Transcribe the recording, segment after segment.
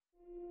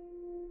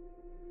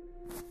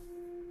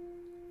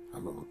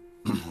Hello,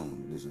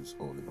 this is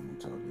Oliver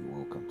Mutali.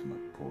 Welcome to my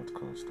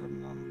podcast,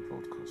 and I'm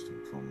broadcasting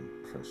from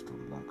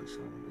Preston,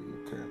 Lancashire, in the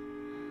UK.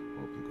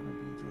 Hope you're gonna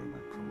be enjoying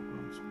my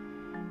programs,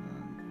 and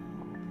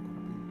I hope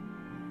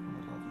you're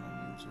gonna love my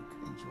music.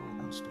 Enjoy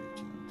and stay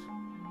tuned.